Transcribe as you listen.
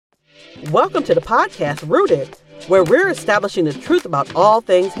Welcome to the podcast Rooted, where we're establishing the truth about all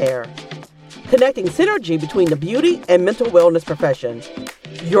things hair, connecting synergy between the beauty and mental wellness professions.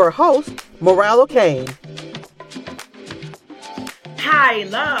 Your host, Morel O'Kane. Hi,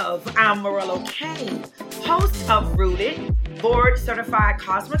 love. I'm Morel O'Kane, host of Rooted, board-certified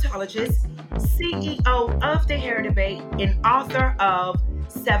cosmetologist, CEO of The Hair Debate, and author of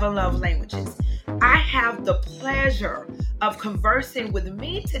 7 Love Languages. I have the pleasure of conversing with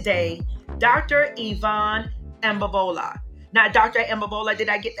me today, Dr. Yvonne Abimbola. Now, Dr. Abimbola, did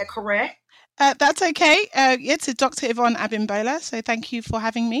I get that correct? That's okay. It's Dr. Yvonne Abimbola, so thank you for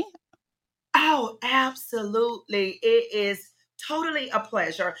having me. Oh, absolutely. It is totally a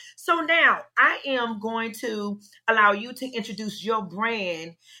pleasure. So now I am going to allow you to introduce your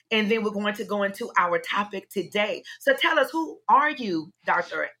brand, and then we're going to go into our topic today. So tell us, who are you,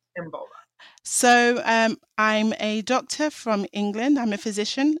 Dr. Abimbola? So I'm a doctor from England. I'm a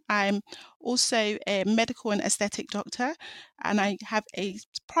physician. I'm also a medical and aesthetic doctor, and I have a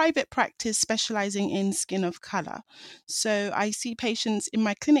private practice specializing in skin of color. So I see patients in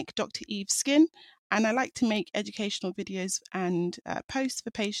my clinic, Dr. Eve Skin, and I like to make educational videos and posts for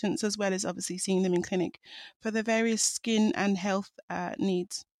patients, as well as obviously seeing them in clinic for the various skin and health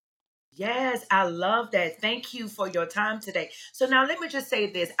needs. Yes, I love that. Thank you for your time today. So now let me just say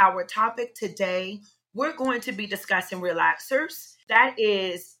this. Our topic today, we're going to be discussing relaxers. That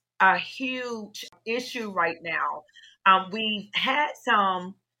is a huge issue right now. We've had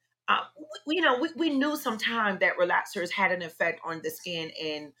some, we knew some time that relaxers had an effect on the skin,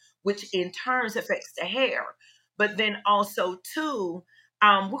 and which in turns affects the hair. But then also too,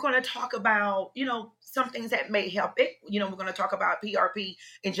 we're going to talk about, some things that may help it. We're going to talk about PRP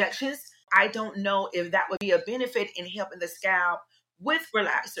injections. I don't know if that would be a benefit in helping the scalp with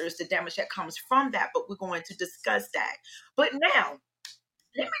relaxers, the damage that comes from that, but we're going to discuss that. But now,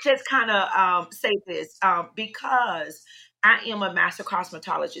 let me just kind of say this, because I am a master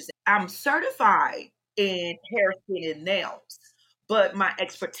cosmetologist. I'm certified in hair, skin, and nails, but my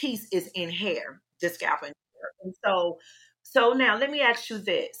expertise is in hair, the scalp and hair. And so now let me ask you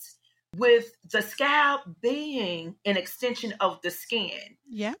this. With the scalp being an extension of the skin,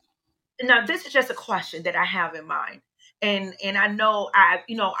 Yeah. now this is just a question that I have in mind, and I know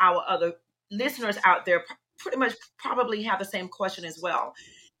our other listeners out there pretty much probably have the same question as well.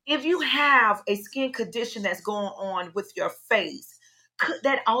 If you have a skin condition that's going on with your face, could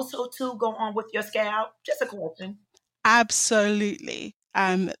that also too go on with your scalp? Just a question. Absolutely.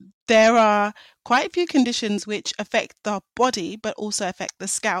 There are quite a few conditions which affect the body but also affect the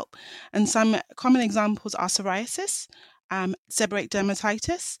scalp. And some common examples are psoriasis, seborrheic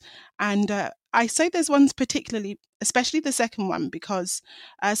dermatitis. And I say there's ones particularly, especially the second one, because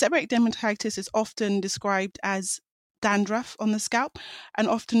seborrheic dermatitis is often described as dandruff on the scalp and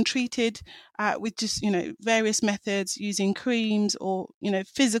often treated with just, various methods using creams or,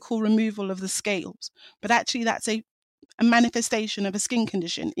 physical removal of the scales. But actually, that's a manifestation of a skin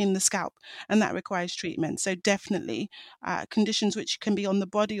condition in the scalp, and that requires treatment. So definitely conditions which can be on the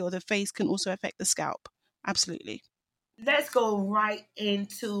body or the face can also affect the scalp. Absolutely. Let's go right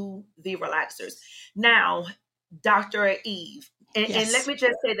into the relaxers. Now, Dr. Eve, and let Yes. me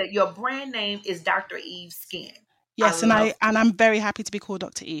just say that your brand name is Dr. Eve Skin. I Yes, and love I'm very happy to be called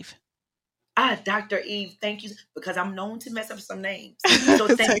Dr. Eve. Dr. Eve, thank you, because I'm known to mess up some names. So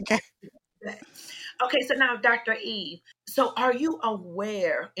It's thank okay. you for that. Okay, so now, Dr. Eve, so are you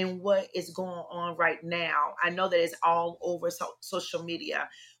aware in what is going on right now? I know that it's all over social media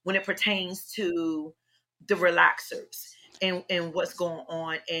when it pertains to the relaxers and what's going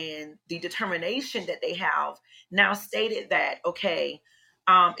on, and the determination that they have now stated that, okay,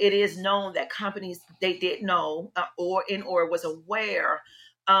 it is known that companies, they did know or was aware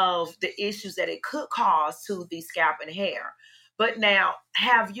of the issues that it could cause to the scalp and hair. But now,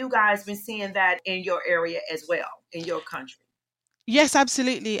 have you guys been seeing that in your area as well, in your country? Yes,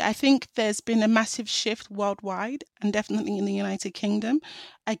 absolutely. I think there's been a massive shift worldwide and definitely in the United Kingdom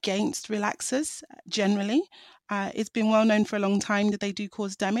against relaxers generally. It's been well known for a long time that they do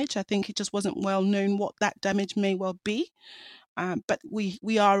cause damage. I think it just wasn't well known what that damage may well be. But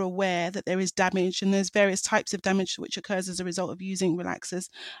we are aware that there is damage, and there's various types of damage which occurs as a result of using relaxers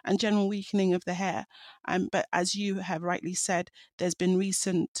and general weakening of the hair. But as you have rightly said, there's been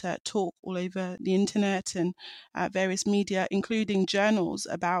recent talk all over the internet and various media, including journals,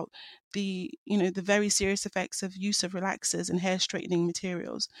 about the very serious effects of use of relaxers and hair straightening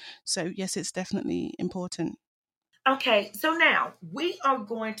materials. So yes, it's definitely important. Okay, so now we are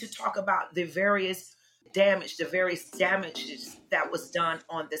going to talk about the various damages that was done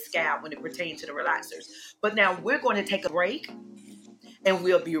on the scalp when it pertains to the relaxers. But now we're going to take a break. and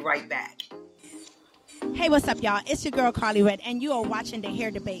we'll be right back. Hey, what's up, y'all? It's your girl, Carly Red, and you are watching The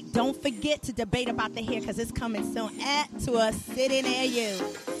Hair Debate. Don't forget to debate about the hair because it's coming soon to a city near you.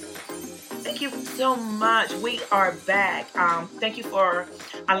 Thank you so much. We are back. Thank you for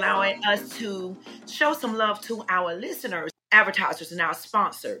allowing us to show some love to our listeners, advertisers, and our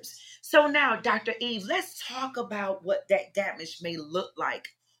sponsors. So now, Dr. Eve, let's talk about what that damage may look like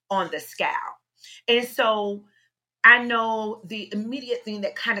on the scalp. And so I know the immediate thing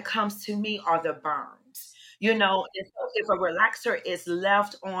that kind of comes to me are the burns. You know, if a relaxer is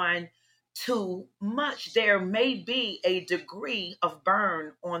left on too much, there may be a degree of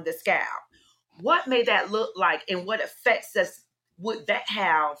burn on the scalp. What may that look like, and what effects would that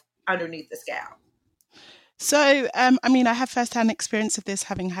have underneath the scalp? So, I mean, I have firsthand experience of this,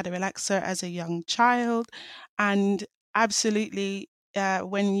 having had a relaxer as a young child, and absolutely,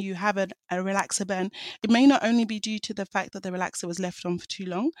 when you have a relaxer burn, it may not only be due to the fact that the relaxer was left on for too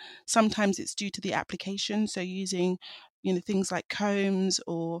long. Sometimes it's due to the application, so using things like combs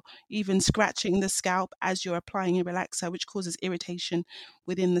or even scratching the scalp as you're applying a relaxer, which causes irritation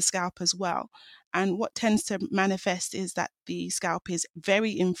within the scalp as well. And what tends to manifest is that the scalp is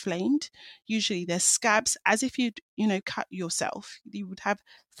very inflamed. Usually there's scabs, as if you'd cut yourself. You would have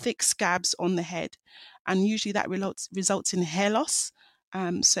thick scabs on the head, and usually that results in hair loss.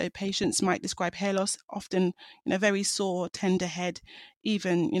 So patients might describe hair loss, often very sore, tender head,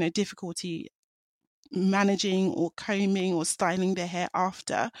 even difficulty managing or combing or styling their hair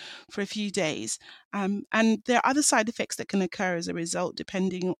after for a few days. And there are other side effects that can occur as a result,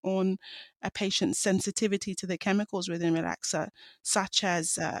 depending on a patient's sensitivity to the chemicals within relaxer, such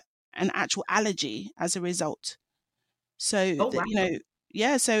as an actual allergy as a result. So, Oh, wow.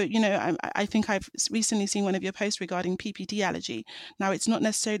 I think I've recently seen one of your posts regarding PPD allergy. Now, it's not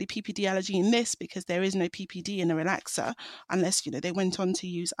necessarily PPD allergy in this, because there is no PPD in a relaxer unless, they went on to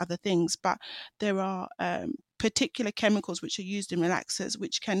use other things. But there are particular chemicals which are used in relaxers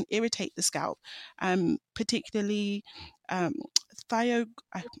which can irritate the scalp, particularly I'm going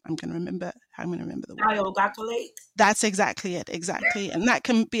to remember the word. Thioglycolate. That's exactly it, exactly. And that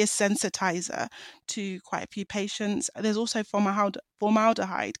can be a sensitizer to quite a few patients. There's also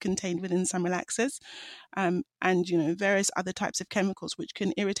formaldehyde contained within some relaxers, and various other types of chemicals which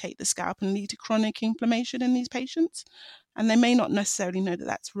can irritate the scalp and lead to chronic inflammation in these patients. And they may not necessarily know that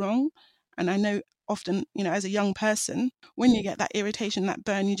that's wrong. And I know often, as a young person, when you get that irritation, that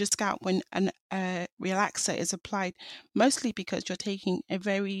burn in your scalp when a relaxer is applied, mostly because you're taking a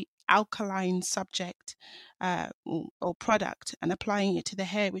very alkaline subject or product and applying it to the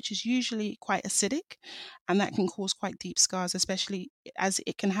hair, which is usually quite acidic, and that can cause quite deep scars, especially as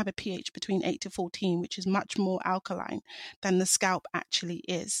it can have a pH between 8 to 14, which is much more alkaline than the scalp actually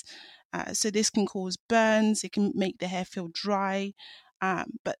is. So this can cause burns, it can make the hair feel dry,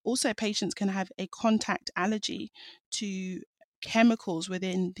 but also patients can have a contact allergy to chemicals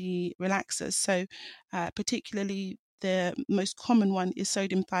within the relaxers. So particularly the most common one is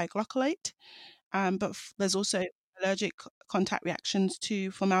sodium thioglycolate, but there's also allergic contact reactions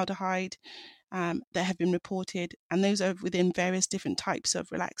to formaldehyde that have been reported, and those are within various different types of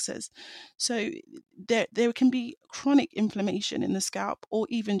relaxers. So there can be chronic inflammation in the scalp, or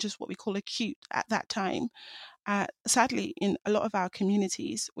even just what we call acute at that time. Sadly, in a lot of our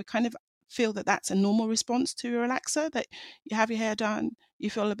communities, we kind of feel that that's a normal response to a relaxer, that you have your hair done, you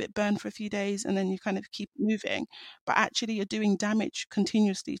feel a bit burned for a few days, and then you kind of keep moving. But actually, you're doing damage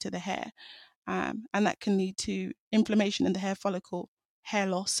continuously to the hair. And that can lead to inflammation in the hair follicle, hair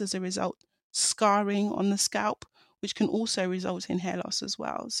loss as a result, scarring on the scalp, which can also result in hair loss as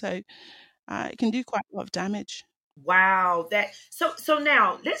well. So it can do quite a lot of damage. Wow. So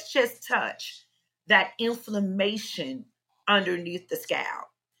now let's just touch that inflammation underneath the scalp.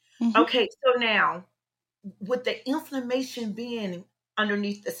 Mm-hmm. Okay, so now with the inflammation being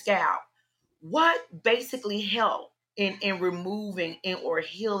underneath the scalp, what basically help in removing or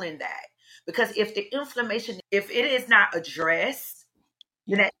healing that? Because if the inflammation, if it is not addressed,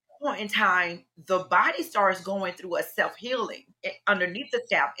 then Yeah, at that point in time, the body starts going through a self-healing underneath the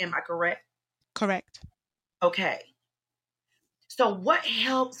scalp. Am I correct? correct. Okay. So what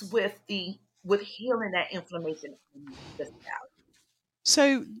helps with healing that inflammation underneath the scalp?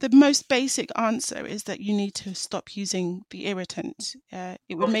 So the most basic answer is that you need to stop using the irritant.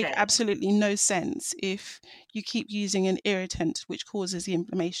 It would make Okay. absolutely no sense if you keep using an irritant which causes the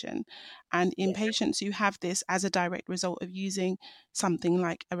inflammation. And in Yeah. patients who have this as a direct result of using something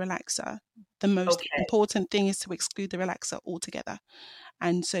like a relaxer, the most Okay. important thing is to exclude the relaxer altogether,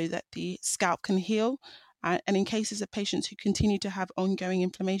 and so that the scalp can heal. And in cases of patients who continue to have ongoing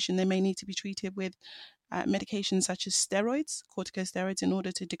inflammation, they may need to be treated with medications such as steroids, corticosteroids, in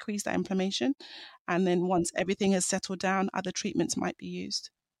order to decrease that inflammation. And then once everything has settled down, other treatments might be used.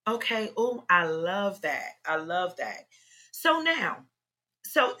 Okay. Oh, I love that. I love that. So now,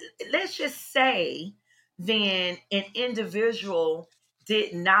 so let's just say then an individual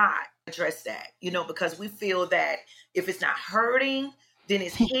did not address that, because we feel that if it's not hurting, then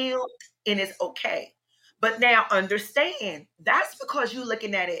it's healed and it's okay. But now understand that's because you're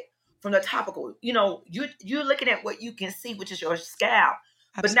looking at it from the topical. You're looking at what you can see, which is your scalp,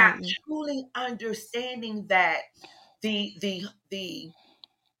 but not Absolutely. truly understanding that the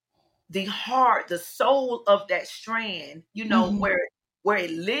the heart, the soul of that strand, Hmm. where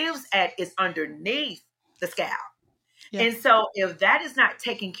it lives at is underneath the scalp. Yeah. And so if that is not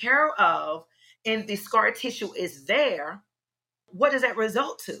taken care of and the scar tissue is there, what does that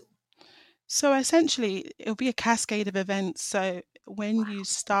result to? So essentially, it'll be a cascade of events. So when Wow. you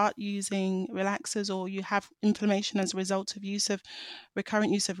start using relaxers or you have inflammation as a result of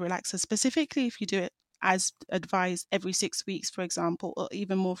recurrent use of relaxers, specifically if you do it as advised every 6 weeks, for example, or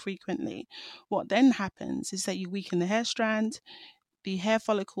even more frequently, what then happens is that you weaken the hair strand. The hair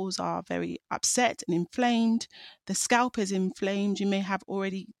follicles are very upset and inflamed. The scalp is inflamed. You may have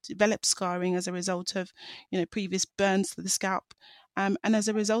already developed scarring as a result of, previous burns to the scalp. And as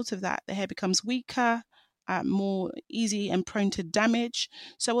a result of that, the hair becomes weaker, more easy and prone to damage.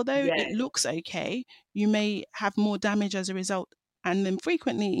 So although it Yes. looks okay, you may have more damage as a result. And then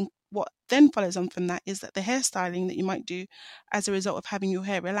frequently, what then follows on from that is that the hairstyling that you might do as a result of having your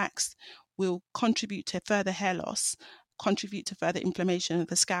hair relaxed will contribute to further hair loss, contribute to further inflammation of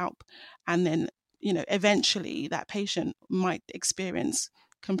the scalp, and then eventually that patient might experience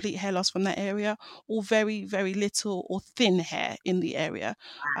complete hair loss from that area, or very, very little or thin hair in the area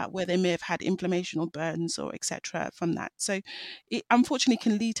where they may have had inflammation or burns or etc. from that. So it unfortunately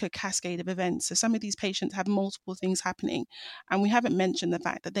can lead to a cascade of events. So some of these patients have multiple things happening, and we haven't mentioned the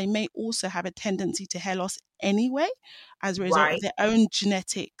fact that they may also have a tendency to hair loss anyway as a result of Right. their own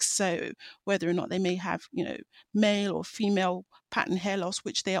genetics. So whether or not they may have male or female pattern hair loss,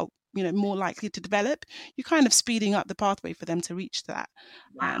 which they are more likely to develop, you're kind of speeding up the pathway for them to reach that.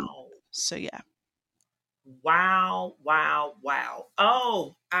 um, Wow. so yeah. Wow, wow, wow.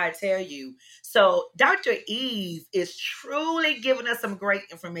 Oh, I tell you. So Dr. Eve is truly giving us some great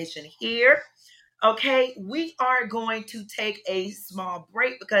information here. Okay, we are going to take a small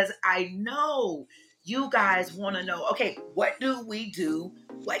break because I know you guys want to know, okay, what do we do?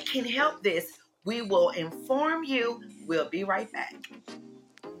 What can help this? We will inform you. We'll be right back.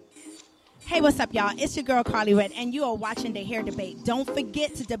 Hey, what's up, y'all? It's your girl, Carly Red, and you are watching the hair debate. Don't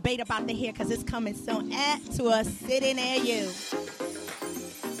forget to debate about the hair because it's coming soon to us sitting near you.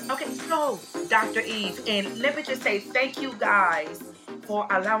 Okay, so Dr. Eve, and let me just say thank you guys for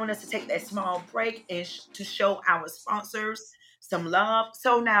allowing us to take that small break and to show our sponsors some love.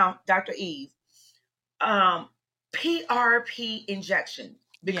 So now, Dr. Eve, um, PRP injection,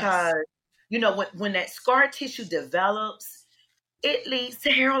 Yes. because when that scar tissue develops, it leads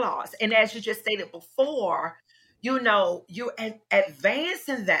to hair loss, and as you just stated before, you're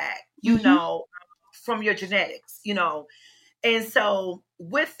advancing that, Hmm. from your genetics, and so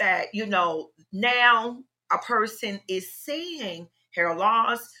with that, now a person is seeing hair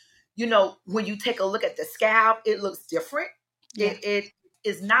loss. When you take a look at the scalp, it looks different. Yeah. It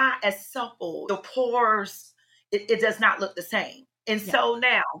is not as supple. The pores, it does not look the same. And Yeah. so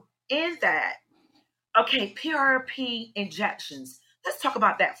now in that, okay, PRP injections. Let's talk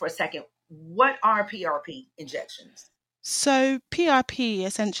about that for a second. What are PRP injections? So PRP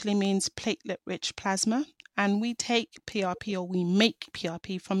essentially means platelet-rich plasma, and we take PRP, or we make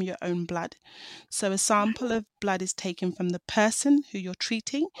PRP from your own blood. So a sample of blood is taken from the person who you're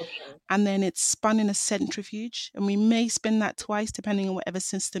treating, Okay. and then it's spun in a centrifuge, and we may spin that twice depending on whatever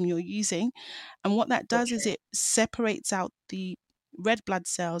system you're using. And what that does is Okay. it separates out the red blood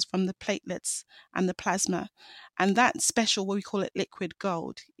cells from the platelets and the plasma. And that special, what we call it liquid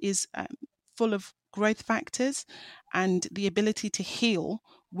gold, is full of growth factors and the ability to heal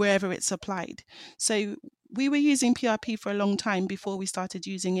wherever it's applied. So we were using PRP for a long time before we started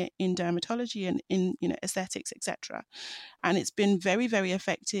using it in dermatology and in aesthetics, etc. And it's been very, very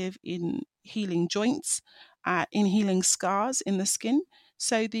effective in healing joints, in healing scars in the skin.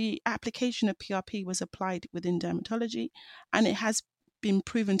 So the application of PRP was applied within dermatology, and it has been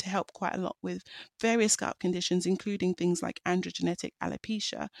proven to help quite a lot with various scalp conditions, including things like androgenic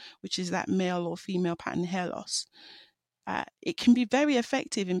alopecia, which is that male or female pattern hair loss. It can be very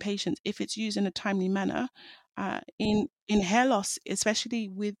effective in patients if it's used in a timely manner. In hair loss, especially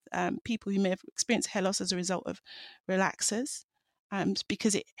with people who may have experienced hair loss as a result of relaxers,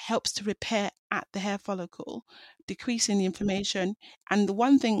 because it helps to repair at the hair follicle, decreasing the inflammation. And the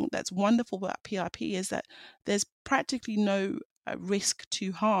one thing that's wonderful about PRP is that there's practically no risk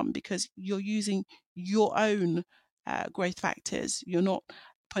to harm, because you're using your own growth factors. You're not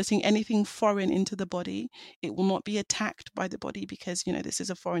putting anything foreign into the body. It will not be attacked by the body, because this is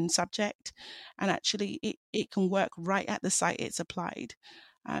a foreign subject, and actually it can work right at the site it's applied.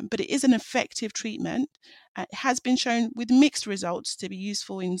 But it is an effective treatment. It has been shown with mixed results to be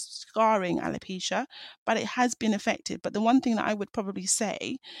useful in scarring alopecia, but it has been effective. But the one thing that I would probably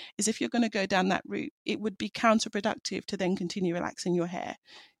say is, if you're going to go down that route, it would be counterproductive to then continue relaxing your hair,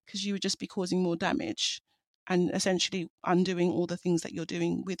 because you would just be causing more damage and essentially undoing all the things that you're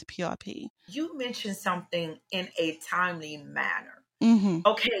doing with PRP. You mentioned something in a timely manner. Mm-hmm.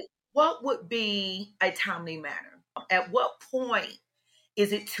 Okay, what would be a timely manner? At what point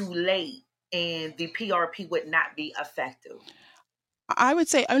is it too late and the PRP would not be effective? I would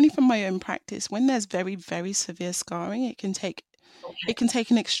say, only from my own practice, when there's very, very severe scarring, it can take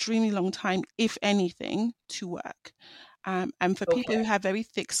an extremely long time, if anything, to work. And for people who have very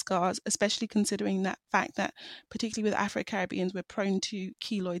thick scars, especially considering that fact that, particularly with Afro-Caribbeans, we're prone to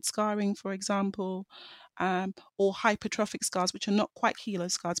keloid scarring, for example, or hypertrophic scars, which are not quite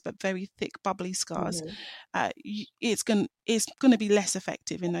keloid scars, but very thick, bubbly scars. It's going to be less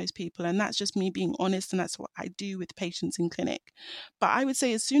effective in those people. And that's just me being honest, and that's what I do with patients in clinic. But I would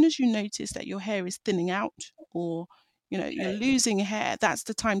say, as soon as you notice that your hair is thinning out, or you're losing hair, that's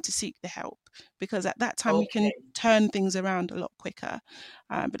the time to seek the help, because at that time we can turn things around a lot quicker.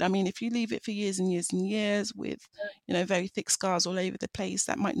 But I mean, if you leave it for years and years and years with, very thick scars all over the place,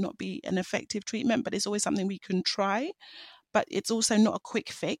 that might not be an effective treatment, but it's always something we can try. But it's also not a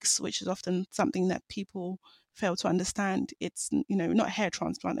quick fix, which is often something that people fail to understand. It's, not a hair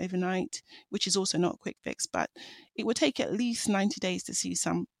transplant overnight, which is also not a quick fix, but it would take at least 90 days to see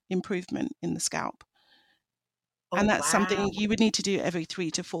some improvement in the scalp. And that's something you would need to do every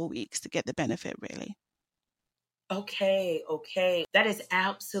 3 to 4 weeks to get the benefit, really. Okay. That is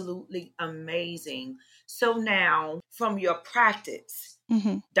absolutely amazing. So now, from your practice,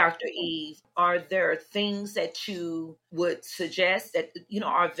 Dr. Eve, are there things that you would suggest that,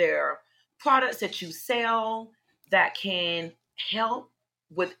 are there products that you sell that can help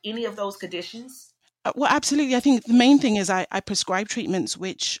with any of those conditions? Well, absolutely. I think the main thing is I prescribe treatments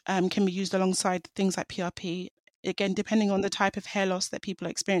which can be used alongside things like PRP. Again, depending on the type of hair loss that people are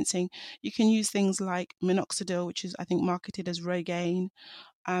experiencing, you can use things like minoxidil, which is, I think, marketed as Rogaine,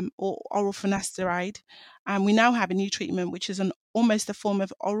 or oral finasteride. And we now have a new treatment, which is almost a form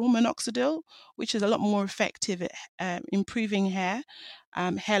of oral minoxidil, which is a lot more effective at improving hair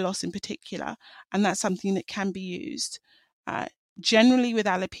loss in particular. And that's something that can be used. Generally, with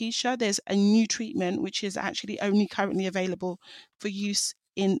alopecia, there's a new treatment which is actually only currently available for use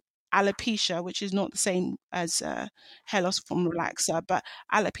in alopecia, which is not the same as hair loss from relaxer, but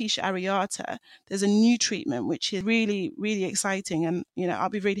alopecia areata. There's a new treatment which is really, really exciting, and I'll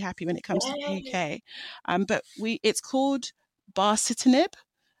be really happy when it comes to the UK. But it's called baricitinib.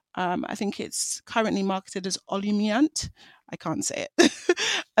 I think it's currently marketed as Olumiant. I can't say it.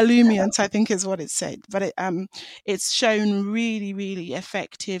 Olumiant, I think, is what it's said. But it's shown really, really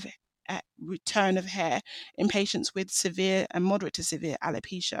effective return of hair in patients with severe and moderate to severe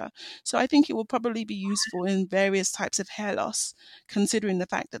alopecia. So I think it will probably be useful in various types of hair loss, considering the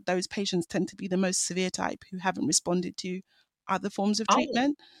fact that those patients tend to be the most severe type who haven't responded to other forms of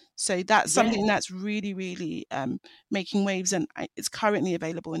treatment. So that's something that's really, really making waves, and it's currently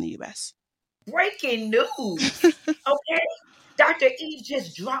available in the US. Breaking news. Okay. Dr. Eve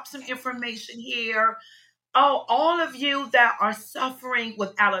just dropped some information here. Oh, all of you that are suffering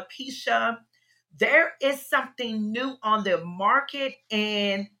with alopecia, there is something new on the market,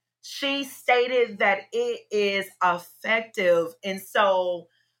 and she stated that it is effective. And so,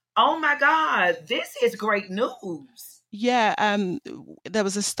 oh my God, this is great news. Yeah, there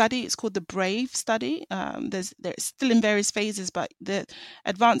was a study. It's called the BRAVE study. They're still in various phases, but the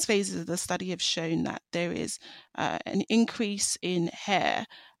advanced phases of the study have shown that there is an increase in hair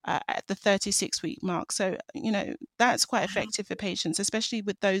at the 36-week mark. So, that's quite effective for patients, especially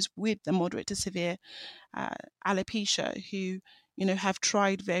with those with the moderate to severe alopecia who, have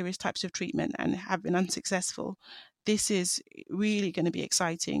tried various types of treatment and have been unsuccessful. This is really going to be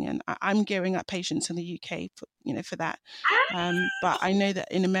exciting, and I'm gearing up patients in the UK for that. But I know that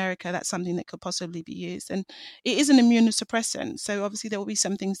in America, that's something that could possibly be used, and it is an immunosuppressant. So obviously there will be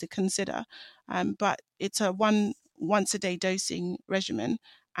some things to consider, but it's a once a day dosing regimen,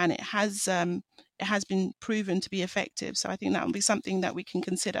 and it has has been proven to be effective. So I think that would be something that we can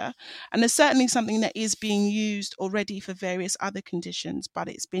consider. And there's certainly something that is being used already for various other conditions, but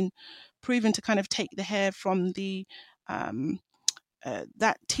it's been proven to kind of take the hair from the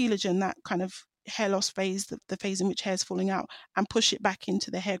that telogen, that kind of hair loss phase, the phase in which hair is falling out, and push it back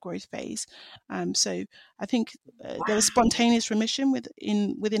into the hair growth phase. So I think there was spontaneous remission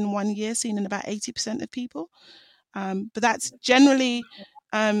within 1 year seen in about 80% of people. But that's generally,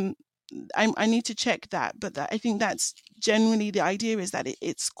 I need to check that, but I think that's generally the idea, is that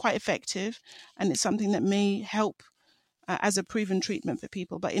it's quite effective and it's something that may help as a proven treatment for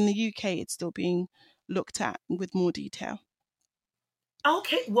people. But in the UK, it's still being looked at with more detail.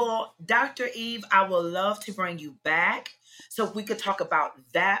 Okay, well, Dr. Eve, I would love to bring you back so we could talk about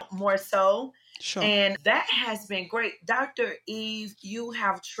that more so. Sure. And that has been great. Dr. Eve, you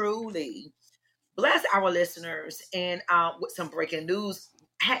have truly blessed our listeners and with some breaking news.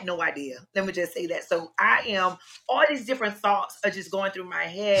 I had no idea. Let me just say that. So all these different thoughts are just going through my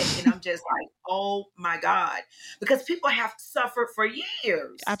head, and I'm just like, oh my God, because people have suffered for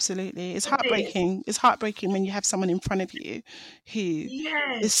years. Absolutely. It's heartbreaking. It's heartbreaking when you have someone in front of you who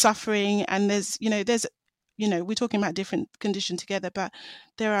is suffering, and there's we're talking about different condition together, but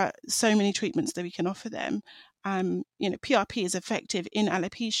there are so many treatments that we can offer them. PRP is effective in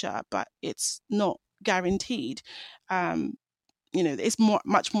alopecia, but it's not guaranteed. It's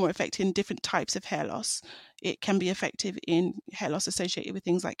much more effective in different types of hair loss. It can be effective in hair loss associated with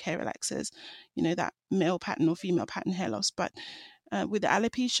things like hair relaxers, that male pattern or female pattern hair loss. But with the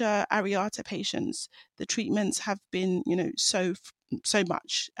alopecia areata patients, the treatments have been, so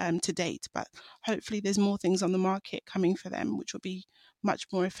much to date. But hopefully there's more things on the market coming for them, which will be much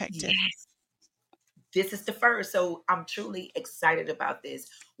more effective. Yes. This is the first, so I'm truly excited about this.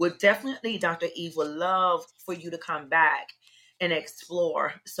 Well, definitely, Dr. Eve, would love for you to come back and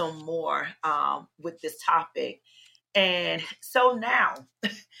explore some more with this topic. And so now,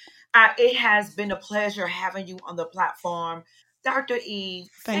 it has been a pleasure having you on the platform. Dr. Eve,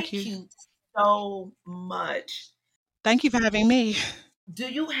 thank you so much. Thank you for having me. Do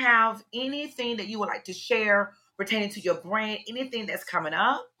you have anything that you would like to share pertaining to your brand, anything that's coming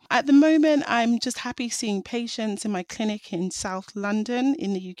up? At the moment, I'm just happy seeing patients in my clinic in South London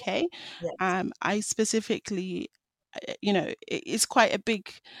in the UK. Yes. I specifically, it's quite a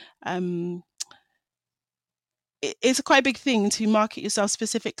big, it's quite a big thing to market yourself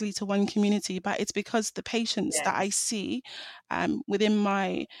specifically to one community, but it's because the patients that I see within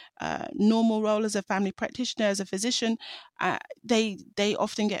my normal role as a family practitioner, as a physician, they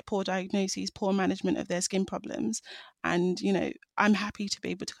often get poor diagnoses, poor management of their skin problems. And, I'm happy to be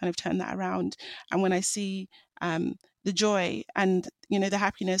able to kind of turn that around. And when I see the joy and, the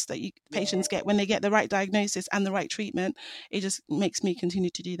happiness that patients get when they get the right diagnosis and the right treatment, it just makes me continue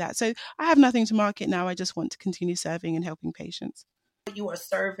to do that. So I have nothing to market now. I just want to continue serving and helping patients. You are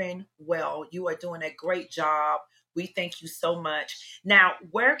serving well. You are doing a great job. We thank you so much. Now,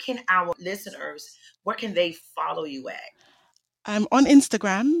 where can our listeners, where can they follow you at? I'm on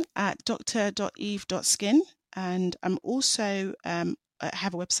Instagram at dr.eve.skin. And I'm also have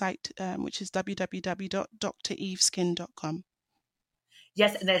a website, which is www.dreveskin.com.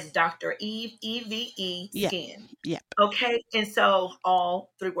 Yes, and that's Dr. Eve, E-V-E, Skin. Yep. Okay, and so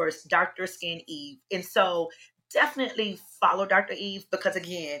all 3 words, Dr. Skin Eve. And so definitely follow Dr. Eve because,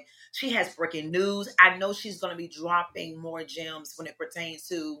 again, she has breaking news. I know she's going to be dropping more gems when it pertains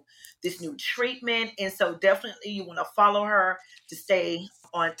to this new treatment. And so definitely you want to follow her to stay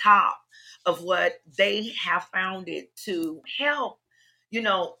on top of what they have founded to help,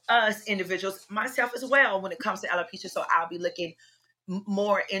 us individuals, myself as well, when it comes to alopecia. So I'll be looking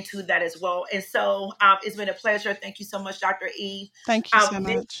more into that as well. And so it's been a pleasure. Thank you so much, Dr. Eve. Thank you so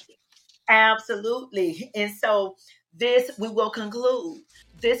much. Absolutely. And so we will conclude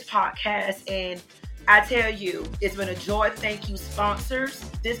this podcast. And I tell you, it's been a joy. Thank you, sponsors.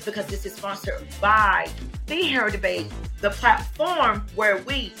 Because this is sponsored by The Hair Debate, the platform where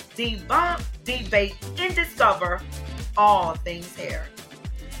we debunk, debate, and discover all things hair.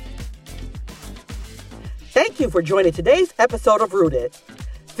 Thank you for joining today's episode of Rooted.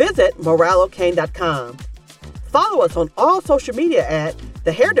 Visit moralocane.com. Follow us on all social media at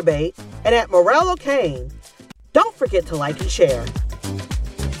The Hair Debate and at Moralocane. Don't forget to like and share.